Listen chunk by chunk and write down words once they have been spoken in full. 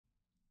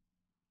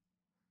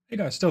Hey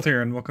guys, Stealth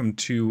here, and welcome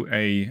to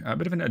a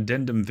bit of an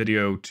addendum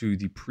video to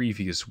the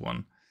previous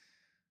one.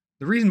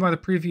 The reason why the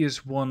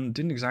previous one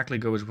didn't exactly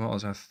go as well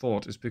as I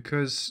thought is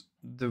because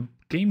the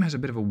game has a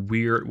bit of a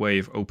weird way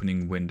of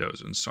opening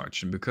windows and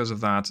such, and because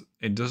of that,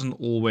 it doesn't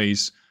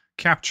always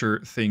capture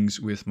things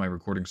with my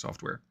recording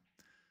software.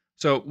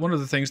 So one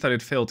of the things that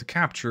it failed to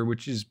capture,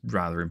 which is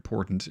rather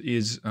important,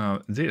 is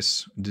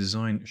this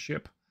design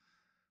ship.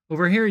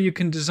 Over here, you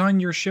can design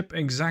your ship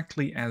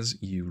exactly as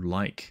you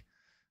like.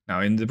 Now,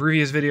 in the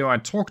previous video, I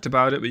talked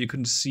about it, but you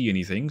couldn't see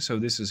anything, so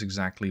this is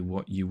exactly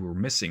what you were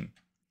missing.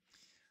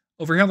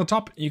 Over here on the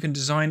top, you can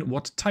design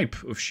what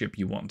type of ship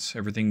you want.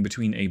 Everything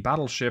between a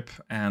battleship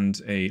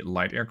and a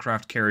light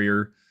aircraft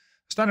carrier,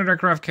 a standard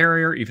aircraft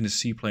carrier, even a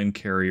seaplane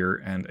carrier,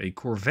 and a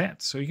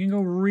corvette. So you can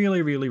go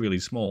really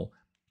small.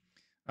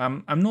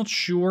 I'm not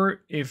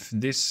sure if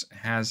this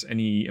has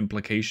any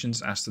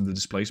implications as to the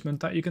displacement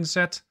that you can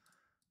set,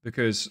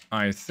 because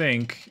I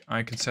think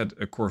I could set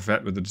a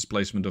corvette with a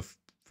displacement of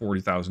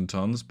 40,000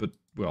 tons, but,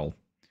 well,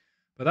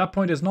 by that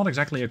point it's not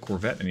exactly a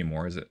corvette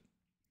anymore, is it?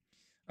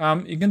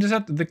 You can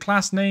set the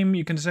class name,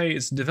 you can say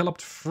it's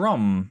developed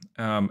from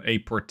a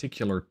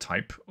particular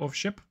type of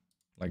ship,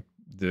 like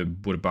the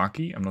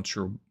Burbaki. I'm not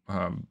sure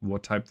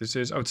what type this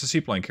is. Oh, it's a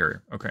seaplane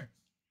carrier, okay.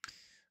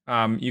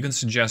 You can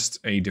suggest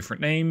a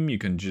different name, you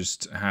can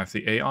just have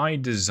the AI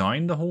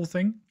design the whole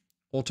thing,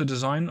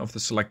 auto-design of the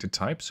selected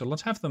type. So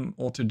let's have them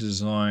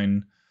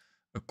auto-design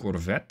a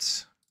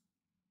corvette.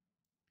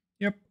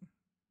 Yep.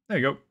 There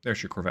you go,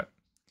 there's your corvette.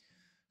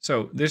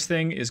 So this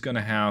thing is going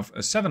to have a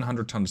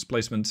 700-ton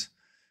displacement.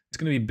 It's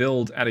going to be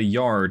built at a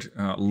yard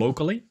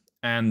locally.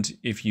 And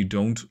if you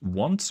don't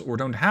want or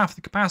don't have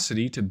the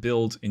capacity to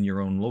build in your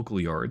own local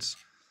yards,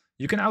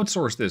 you can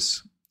outsource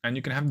this. And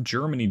you can have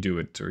Germany do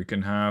it, or you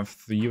can have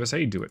the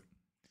USA do it.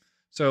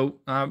 So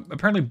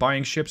apparently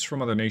buying ships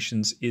from other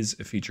nations is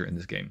a feature in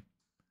this game.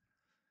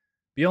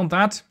 Beyond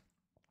that,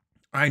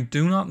 I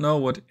do not know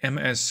what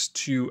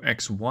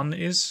MS2X1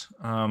 is.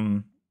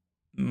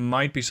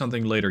 Might be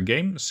something later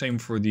game. Same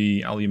for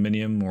the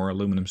aluminium or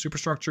aluminum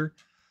superstructure.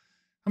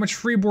 How much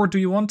freeboard do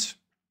you want?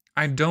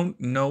 I don't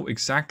know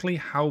exactly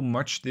how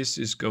much this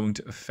is going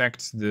to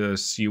affect the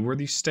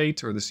seaworthy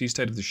state or the sea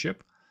state of the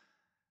ship.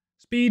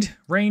 Speed,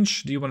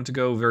 range, do you want it to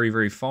go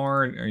very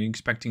far? Are you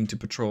expecting to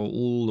patrol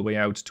all the way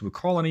out to a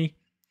colony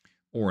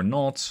or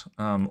not?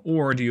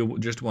 Or do you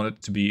just want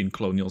it to be in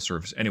colonial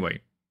service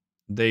anyway?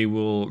 They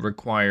will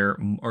require,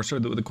 or so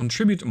they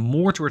contribute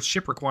more towards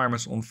ship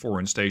requirements on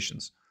foreign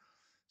stations.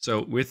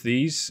 So with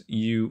these,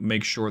 you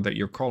make sure that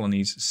your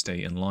colonies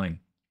stay in line.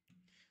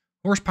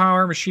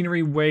 Horsepower,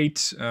 machinery,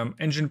 weight,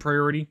 engine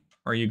priority.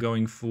 Are you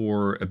going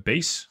for a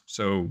base?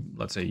 So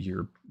let's say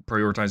you're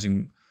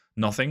prioritizing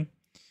nothing.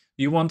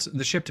 Do you want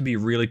the ship to be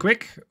really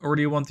quick, or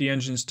do you want the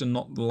engines to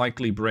not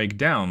likely break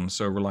down,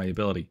 so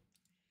reliability?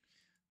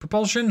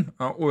 Propulsion,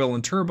 oil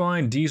and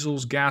turbine,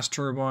 diesels, gas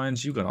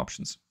turbines, you got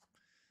options.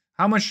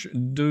 How much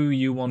do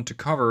you want to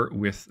cover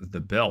with the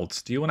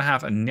belt? Do you want to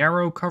have a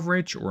narrow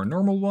coverage or a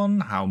normal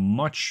one? How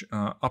much?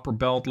 Upper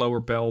belt,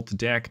 lower belt,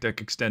 deck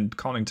extend,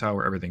 conning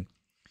tower, everything.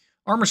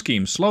 Armor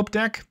scheme, slope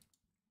deck.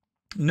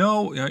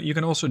 No, you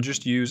can also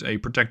just use a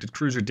protected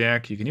cruiser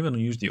deck. You can even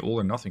use the all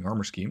or nothing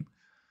armor scheme.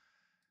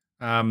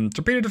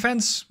 Torpedo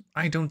defense.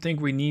 I don't think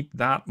we need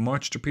that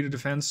much torpedo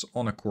defense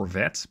on a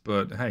corvette,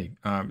 but hey,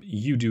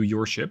 you do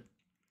your ship.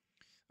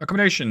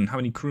 Accommodation. How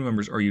many crew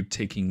members are you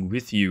taking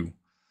with you?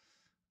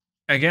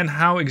 Again,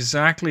 how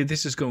exactly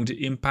this is going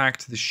to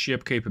impact the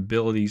ship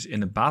capabilities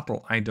in a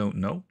battle, I don't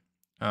know.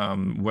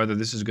 Whether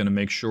this is going to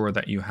make sure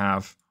that you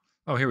have...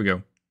 Oh, here we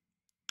go.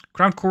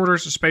 Ground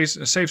quarters,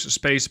 saves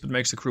space, but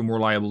makes the crew more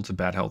liable to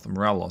bad health and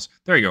morale loss.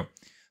 There you go.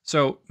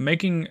 So,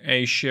 making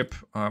a ship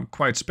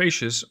quite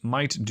spacious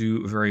might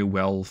do very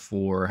well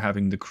for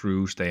having the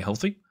crew stay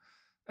healthy,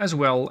 as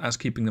well as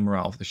keeping the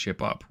morale of the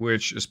ship up,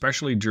 which,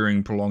 especially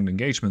during prolonged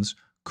engagements,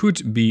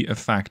 could be a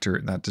factor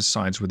that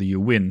decides whether you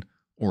win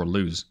or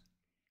lose.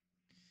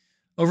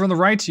 Over on the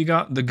right, you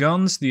got the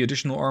guns, the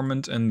additional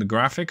armament, and the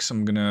graphics.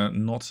 I'm gonna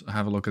not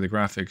have a look at the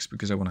graphics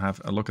because I want to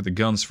have a look at the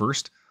guns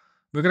first.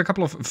 We've got a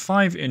couple of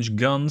 5-inch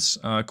guns,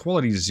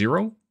 quality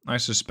 0. I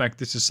suspect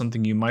this is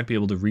something you might be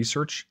able to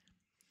research.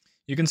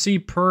 You can see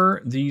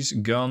per these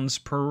guns,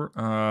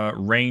 per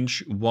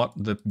range, what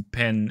the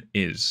pen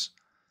is.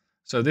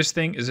 So this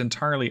thing is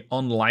entirely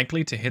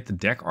unlikely to hit the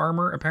deck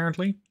armor,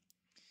 apparently.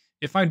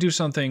 If I do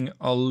something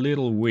a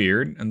little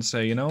weird and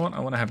say, you know what, I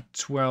want to have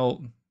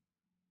 12...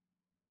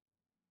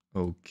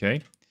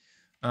 Okay.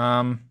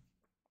 I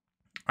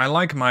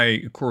like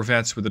my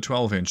Corvettes with a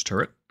 12-inch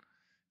turret.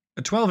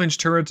 A 12-inch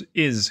turret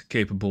is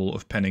capable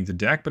of penning the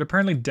deck, but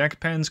apparently deck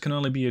pens can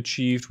only be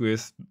achieved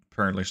with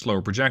apparently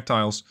slower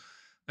projectiles,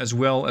 as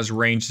well as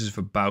ranges of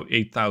about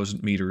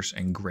 8,000 meters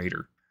and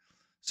greater.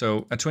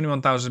 So at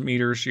 21,000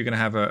 meters, you're going to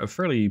have a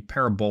fairly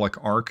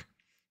parabolic arc,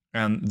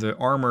 and the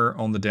armor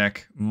on the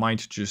deck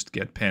might just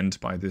get penned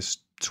by this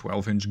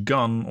 12-inch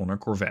gun on a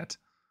Corvette.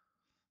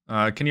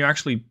 Can you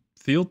actually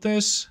field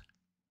this?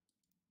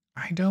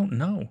 I don't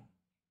know.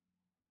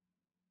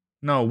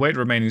 No, weight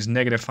remaining is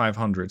negative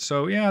 500.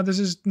 So yeah, this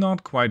is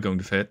not quite going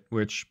to fit,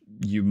 which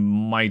you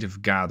might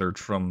have gathered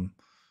from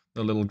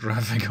the little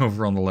graphic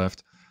over on the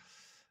left.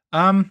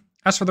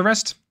 As for the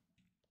rest,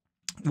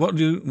 what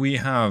do we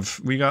have?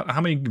 We got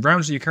how many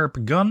rounds do you carry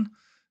per gun?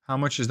 How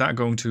much is that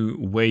going to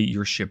weigh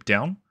your ship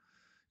down?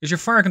 Is your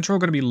fire control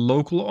going to be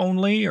local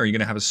only? Or are you going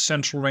to have a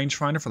central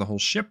rangefinder for the whole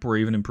ship, or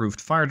even improved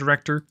fire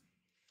director?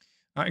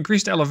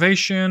 Increased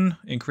elevation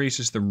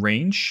increases the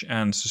range,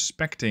 and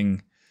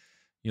suspecting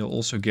you'll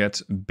also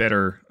get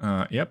better,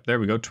 yep, there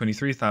we go,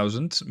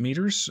 23,000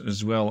 meters,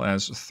 as well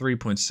as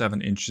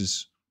 3.7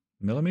 inches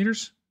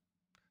millimeters?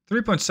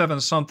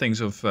 3.7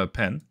 somethings of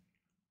pen.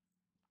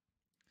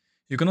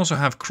 You can also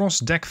have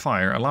cross-deck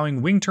fire,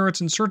 allowing wing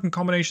turrets in certain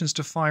combinations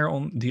to fire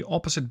on the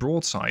opposite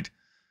broadside.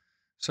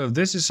 So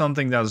this is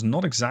something that is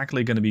not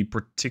exactly going to be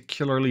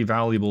particularly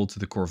valuable to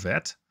the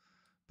Corvette,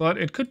 but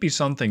it could be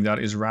something that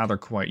is rather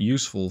quite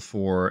useful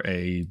for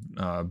a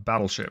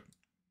battleship.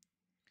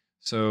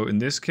 So in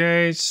this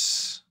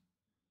case,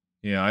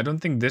 yeah, I don't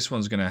think this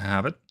one's going to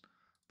have it.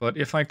 But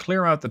if I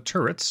clear out the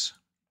turrets,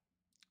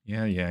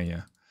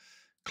 yeah.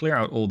 Clear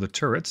out all the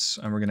turrets,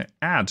 and we're going to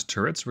add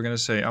turrets. We're going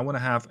to say I want to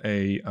have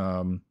a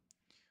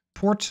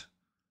port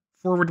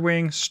forward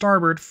wing,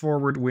 starboard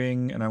forward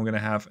wing, and I'm going to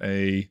have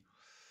a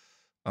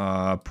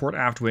port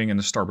aft wing and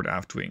a starboard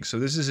aft wing. So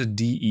this is a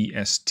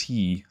DEST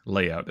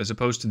layout as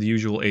opposed to the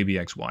usual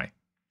ABXY,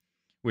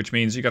 which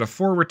means you got a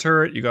forward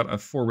turret, you got a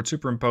forward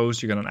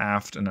superimposed, you got an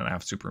aft and an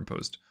aft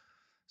superimposed.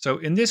 So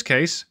in this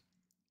case,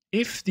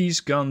 if these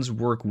guns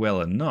work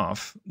well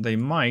enough, they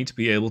might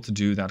be able to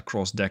do that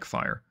cross-deck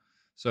fire.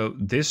 So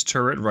this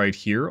turret right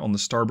here on the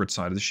starboard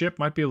side of the ship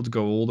might be able to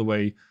go all the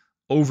way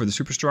over the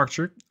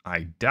superstructure.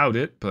 I doubt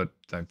it, but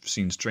I've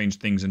seen strange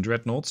things in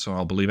Dreadnoughts, so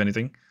I'll believe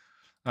anything.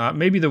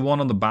 Maybe the one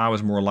on the bow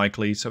is more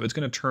likely, so it's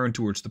going to turn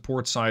towards the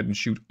port side and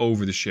shoot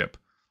over the ship,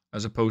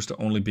 as opposed to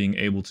only being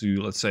able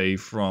to, let's say,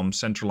 from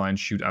center line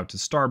shoot out to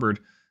starboard,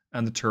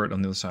 and the turret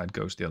on the other side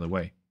goes the other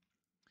way.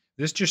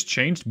 This just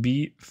changed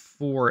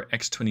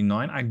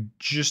B4X29. I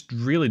just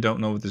really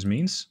don't know what this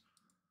means.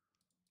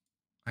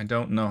 I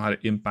don't know how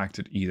to impact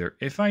it either.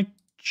 If I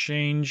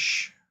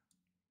change...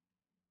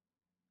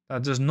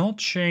 That does not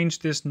change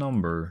this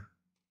number.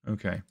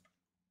 Okay.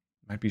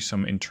 Might be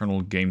some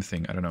internal game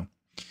thing, I don't know.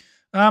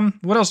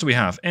 What else do we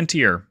have?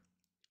 Anti-air.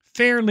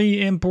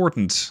 Fairly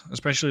important,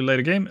 especially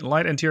later game.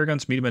 Light anti-air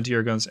guns, medium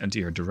anti-air guns,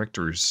 anti-air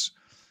directors.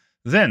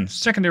 Then,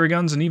 secondary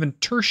guns and even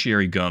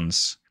tertiary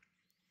guns.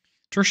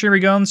 Tertiary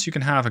guns, you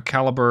can have a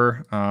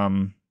caliber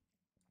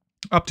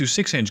up to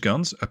 6-inch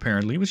guns,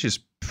 apparently, which is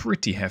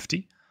pretty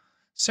hefty.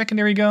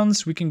 Secondary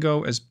guns, we can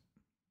go as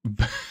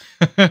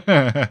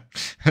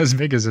as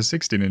big as a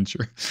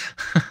 16-incher.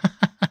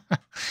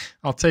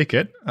 I'll take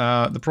it.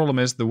 The problem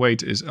is the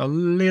weight is a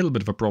little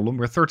bit of a problem.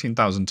 We're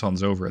 13,000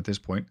 tons over at this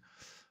point.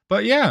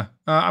 But yeah,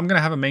 I'm going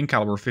to have a main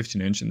caliber of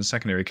 15-inch and the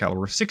secondary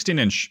caliber of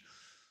 16-inch.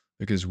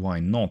 Because why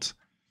not?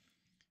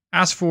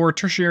 As for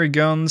tertiary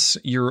guns,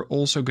 you're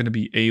also going to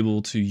be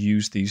able to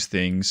use these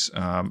things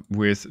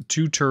with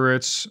 2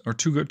 turrets, or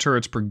 2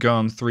 turrets per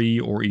gun, 3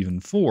 or even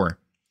 4.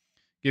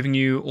 Giving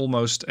you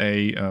almost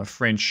a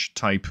French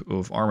type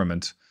of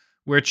armament,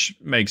 which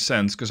makes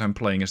sense because I'm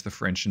playing as the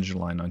French in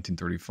July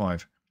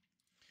 1935.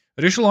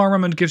 Additional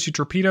armament gives you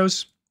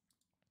torpedoes.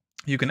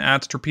 You can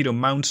add torpedo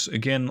mounts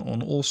again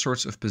on all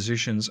sorts of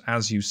positions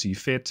as you see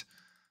fit,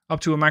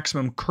 up to a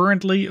maximum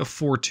currently of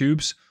 4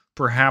 tubes,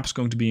 perhaps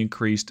going to be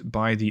increased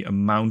by the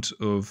amount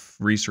of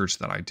research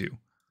that I do.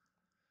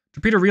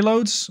 Torpedo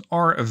reloads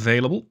are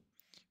available.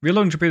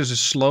 Reloading torpedoes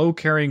is slow,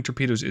 carrying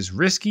torpedoes is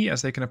risky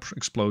as they can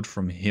explode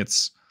from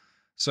hits.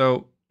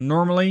 So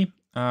normally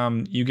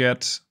you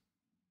get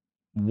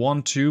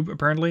 1 tube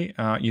apparently,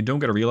 you don't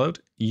get a reload.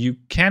 You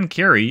can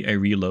carry a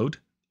reload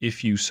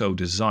if you so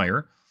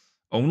desire.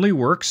 Only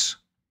works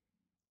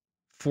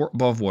for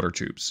above water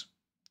tubes.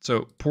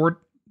 So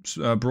port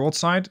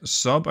broadside,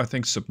 sub, I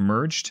think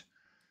submerged,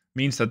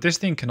 means that this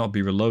thing cannot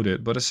be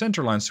reloaded, but a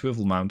centerline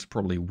swivel mount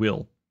probably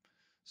will.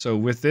 So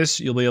with this,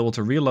 you'll be able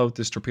to reload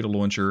this torpedo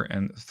launcher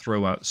and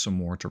throw out some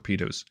more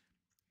torpedoes.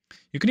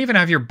 You can even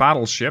have your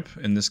battleship,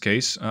 in this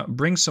case,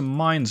 bring some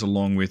mines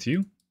along with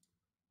you.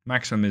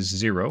 Maximum is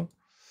 0.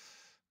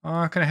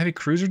 Can a heavy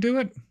cruiser do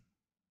it?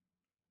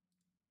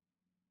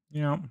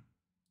 Yeah.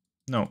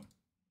 No.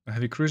 A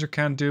heavy cruiser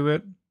can't do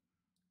it.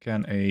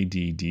 Can a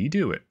DD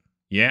do it?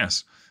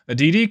 Yes. A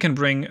DD can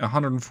bring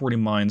 140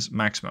 mines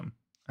maximum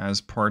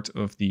as part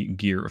of the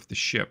gear of the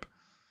ship.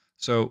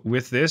 So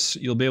with this,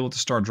 you'll be able to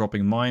start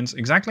dropping mines.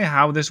 Exactly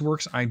how this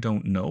works, I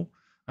don't know.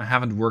 I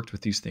haven't worked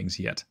with these things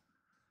yet.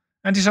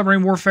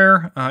 Anti-submarine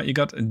warfare, you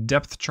got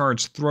depth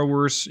charge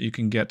throwers. You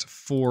can get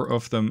 4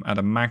 of them at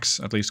a max,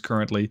 at least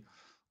currently.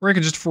 Or you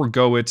can just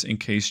forego it in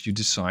case you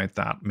decide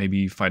that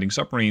maybe fighting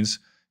submarines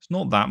is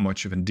not that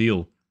much of a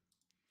deal.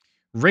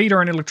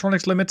 Radar and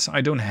electronics limits,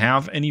 I don't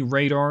have any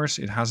radars.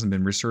 It hasn't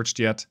been researched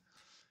yet.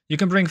 You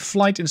can bring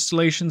flight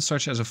installations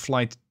such as a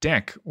flight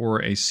deck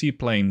or a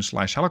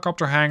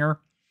seaplane/helicopter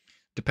hangar,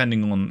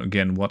 depending on,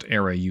 again, what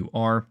area you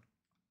are.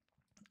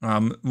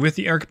 With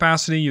the air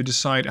capacity, you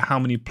decide how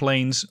many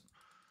planes,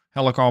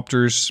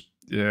 helicopters,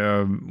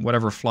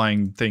 whatever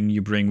flying thing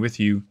you bring with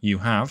you, you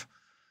have.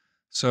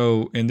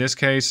 So in this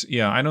case,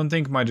 yeah, I don't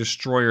think my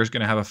destroyer is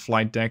going to have a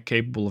flight deck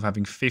capable of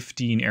having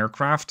 15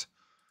 aircraft.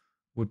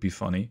 Would be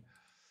funny.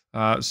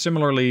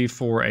 Similarly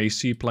for a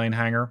seaplane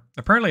hangar.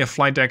 Apparently a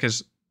flight deck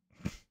is...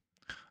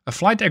 A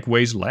flight deck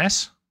weighs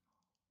less?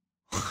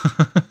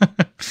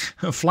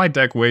 A flight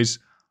deck weighs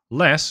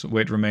less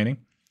weight remaining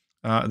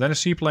than a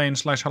seaplane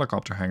 /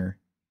 helicopter hangar.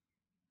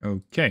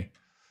 Okay.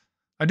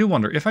 I do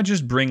wonder, if I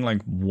just bring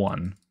like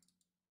one...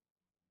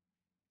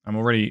 I'm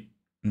already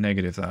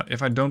negative that.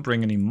 If I don't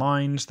bring any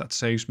mines, that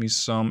saves me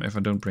some. If I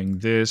don't bring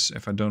this,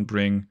 if I don't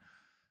bring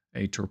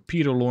a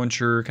torpedo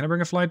launcher... Can I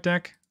bring a flight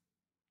deck?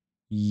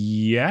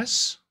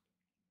 Yes?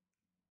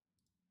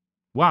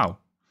 Wow.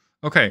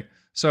 Okay,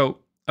 so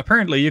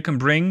apparently you can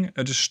bring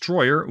a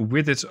destroyer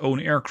with its own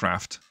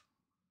aircraft.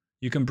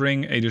 You can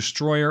bring a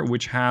destroyer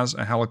which has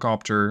a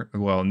helicopter,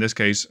 well, in this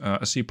case,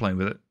 a seaplane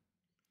with it.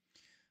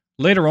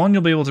 Later on,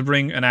 you'll be able to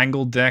bring an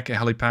angled deck, a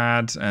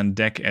helipad, and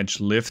deck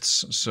edge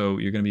lifts. So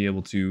you're going to be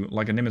able to,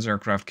 like a Nimitz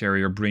aircraft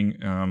carrier,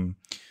 bring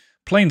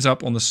planes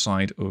up on the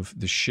side of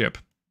the ship.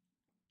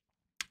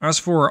 As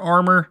for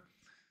armor,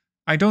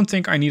 I don't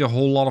think I need a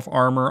whole lot of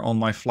armor on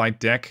my flight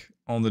deck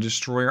on the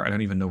destroyer. I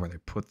don't even know where they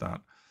put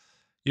that.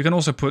 You can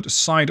also put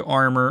side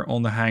armor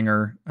on the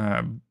hangar.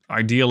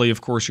 Ideally,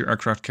 of course, your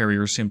aircraft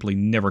carrier simply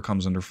never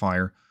comes under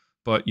fire,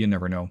 but you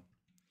never know.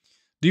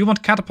 Do you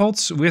want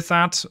catapults with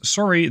that?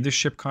 Sorry, this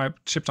ship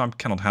type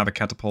cannot have a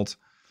catapult.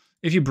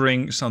 If you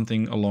bring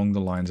something along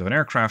the lines of an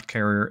aircraft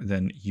carrier,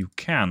 then you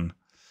can.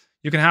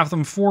 You can have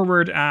them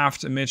forward,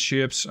 aft,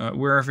 amidships,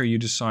 wherever you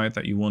decide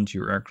that you want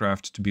your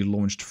aircraft to be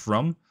launched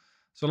from.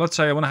 So let's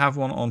say I want to have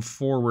one on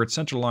forward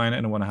center line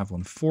and I want to have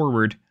one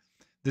forward.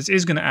 This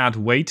is going to add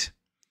weight.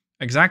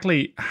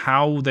 Exactly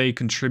how they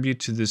contribute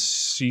to the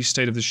sea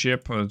state of the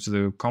ship, or to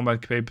the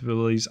combat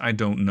capabilities, I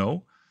don't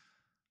know.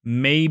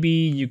 Maybe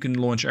you can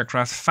launch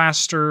aircraft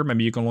faster,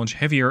 maybe you can launch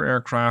heavier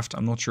aircraft.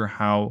 I'm not sure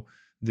how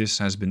this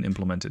has been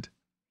implemented.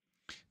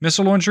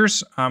 Missile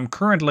launchers,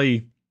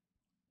 currently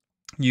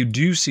you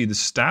do see the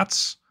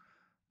stats,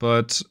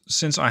 but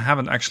since I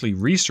haven't actually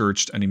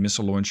researched any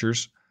missile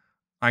launchers,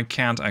 I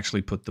can't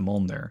actually put them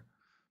on there.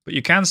 But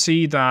you can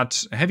see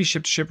that heavy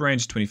ship-to-ship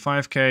range is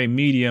 25k,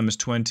 medium is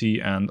 20,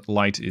 and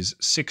light is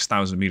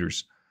 6,000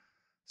 meters.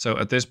 So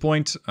at this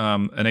point,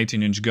 an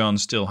 18-inch gun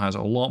still has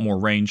a lot more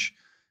range.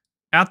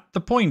 At the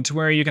point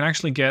where you can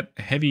actually get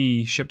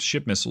heavy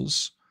ship-to-ship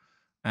missiles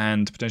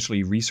and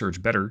potentially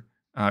research better,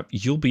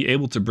 you'll be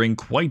able to bring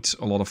quite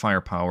a lot of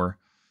firepower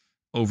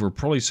over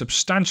probably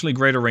substantially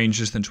greater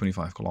ranges than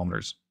 25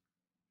 kilometers.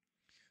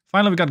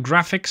 Finally, we got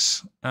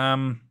graphics.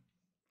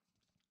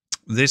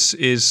 This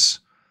is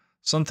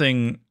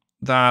something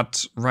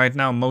that right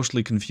now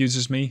mostly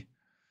confuses me.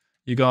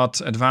 You got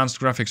advanced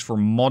graphics for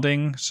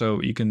modding,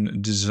 so you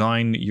can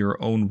design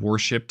your own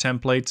warship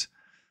template.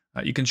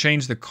 You can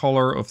change the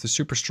color of the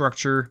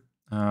superstructure.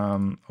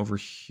 Over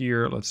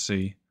here, let's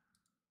see.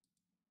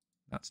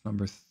 That's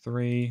number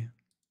 3.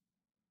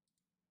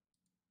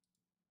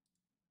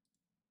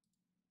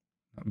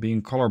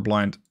 Being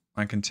colorblind,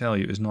 I can tell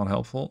you, is not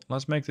helpful.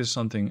 Let's make this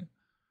something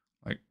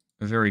like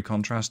very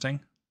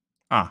contrasting.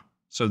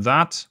 So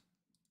that...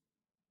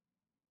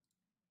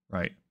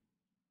 Right.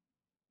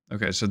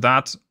 Okay, so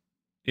that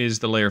is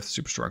the layer of the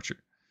superstructure.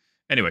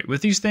 Anyway,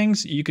 with these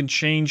things, you can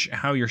change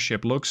how your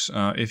ship looks.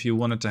 If you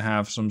wanted to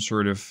have some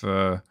sort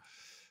of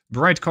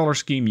bright color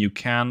scheme, you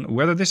can.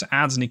 Whether this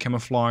adds any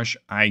camouflage,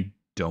 I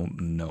don't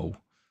know.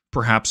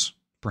 Perhaps,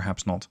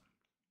 perhaps not.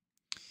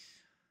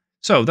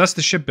 So, that's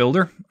the ship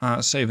builder.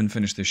 Save and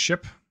finish this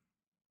ship.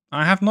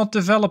 I have not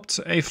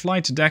developed a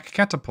flight deck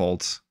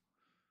catapult.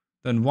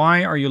 Then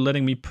why are you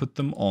letting me put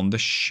them on the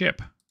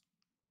ship?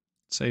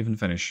 Save and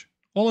finish.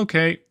 All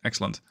okay.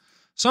 Excellent.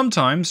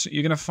 Sometimes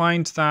you're going to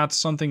find that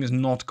something is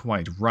not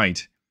quite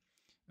right.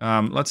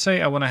 Let's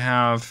say I want to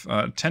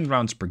have 10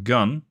 rounds per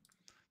gun.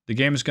 The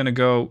game is going to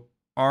go,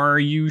 are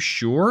you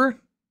sure?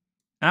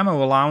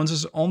 Ammo allowance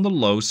is on the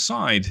low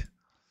side.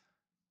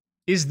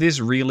 Is this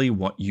really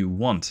what you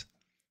want?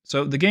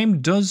 So the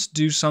game does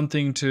do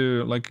something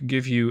to like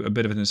give you a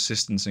bit of an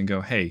assistance and go,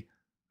 hey,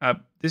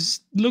 this is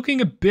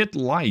looking a bit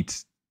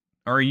light.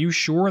 Are you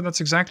sure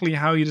that's exactly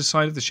how you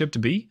decided the ship to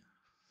be?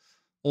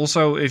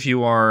 Also, if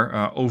you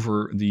are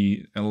over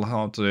the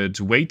allotted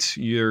weight,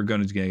 you're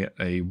going to get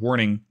a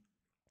warning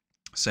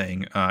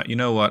saying, you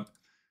know what,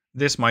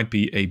 this might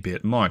be a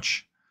bit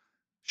much.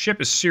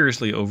 Ship is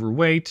seriously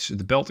overweight.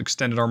 The belt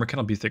extended armor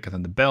cannot be thicker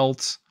than the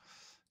belt.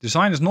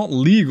 Design is not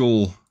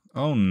legal.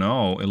 Oh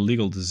no,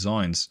 illegal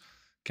designs.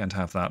 Can't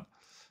have that.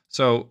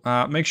 So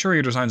make sure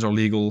your designs are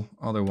legal,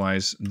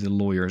 otherwise the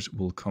lawyers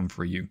will come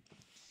for you.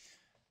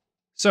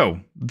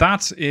 So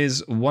that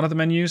is one of the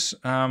menus.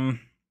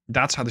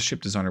 That's how the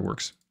ship designer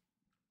works.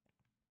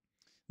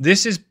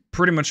 This is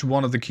pretty much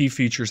one of the key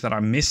features that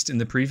I missed in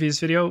the previous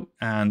video,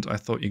 and I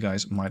thought you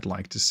guys might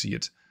like to see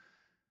it.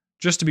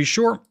 Just to be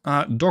sure,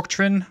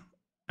 doctrine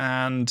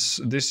and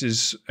this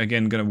is,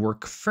 again, going to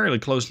work fairly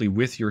closely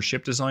with your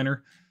ship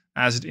designer,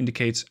 as it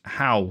indicates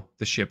how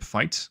the ship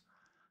fights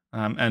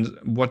and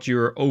what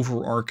your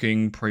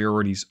overarching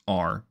priorities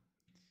are.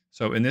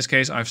 So in this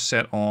case, I've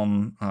set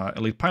on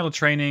elite pilot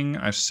training,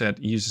 I've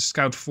set use a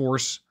scout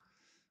force.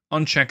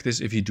 Uncheck this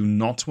if you do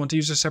not want to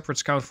use a separate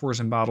scout force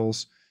in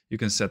battles. You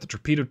can set the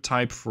torpedo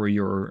type for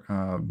your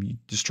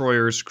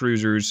destroyers,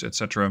 cruisers,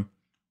 etc.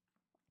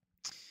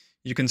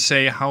 You can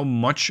say how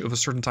much of a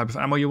certain type of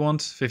ammo you want,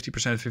 50%,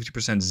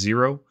 50%,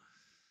 0.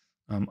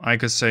 I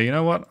could say, you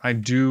know what, I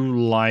do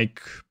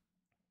like,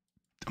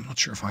 I'm not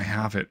sure if I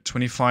have it,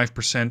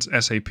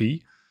 25%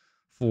 SAP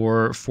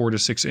for 4 to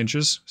 6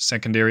 inches,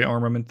 secondary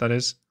armament that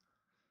is.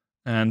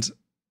 And,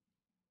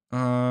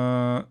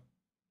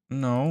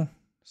 no,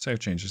 save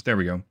changes, there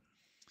we go.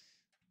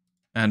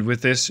 And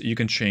with this, you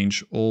can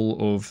change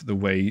all of the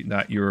way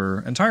that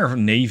your entire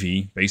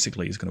navy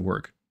basically is going to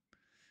work.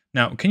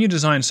 Now, can you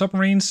design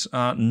submarines?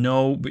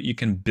 No, but you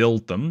can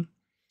build them.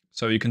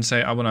 So you can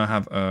say, I want to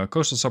have a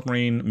coastal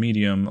submarine,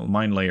 medium,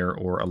 mine layer,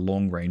 or a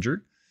long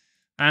ranger.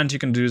 And you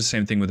can do the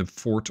same thing with a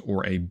fort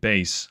or a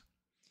base.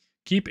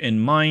 Keep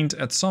in mind,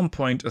 at some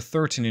point, a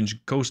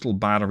 13-inch coastal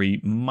battery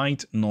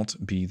might not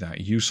be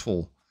that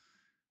useful.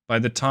 By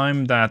the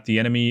time that the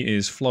enemy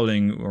is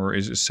floating or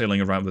is sailing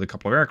around with a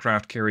couple of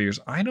aircraft carriers,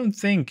 I don't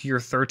think your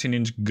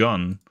 13-inch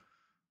gun,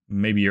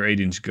 maybe your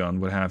 8-inch gun,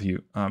 what have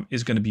you,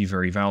 is going to be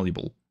very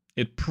valuable.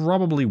 It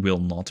probably will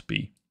not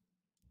be.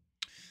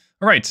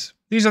 Alright,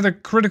 these are the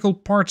critical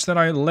parts that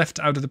I left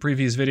out of the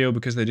previous video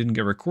because they didn't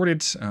get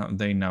recorded.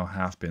 They now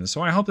have been.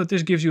 So I hope that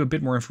this gives you a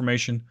bit more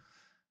information.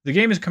 The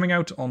game is coming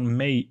out on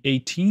May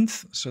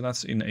 18th, so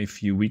that's in a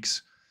few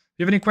weeks. If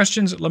you have any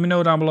questions, let me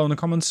know down below in the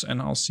comments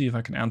and I'll see if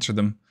I can answer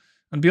them.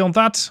 And beyond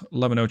that,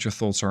 let me know what your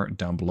thoughts are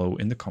down below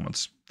in the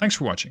comments. Thanks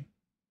for watching.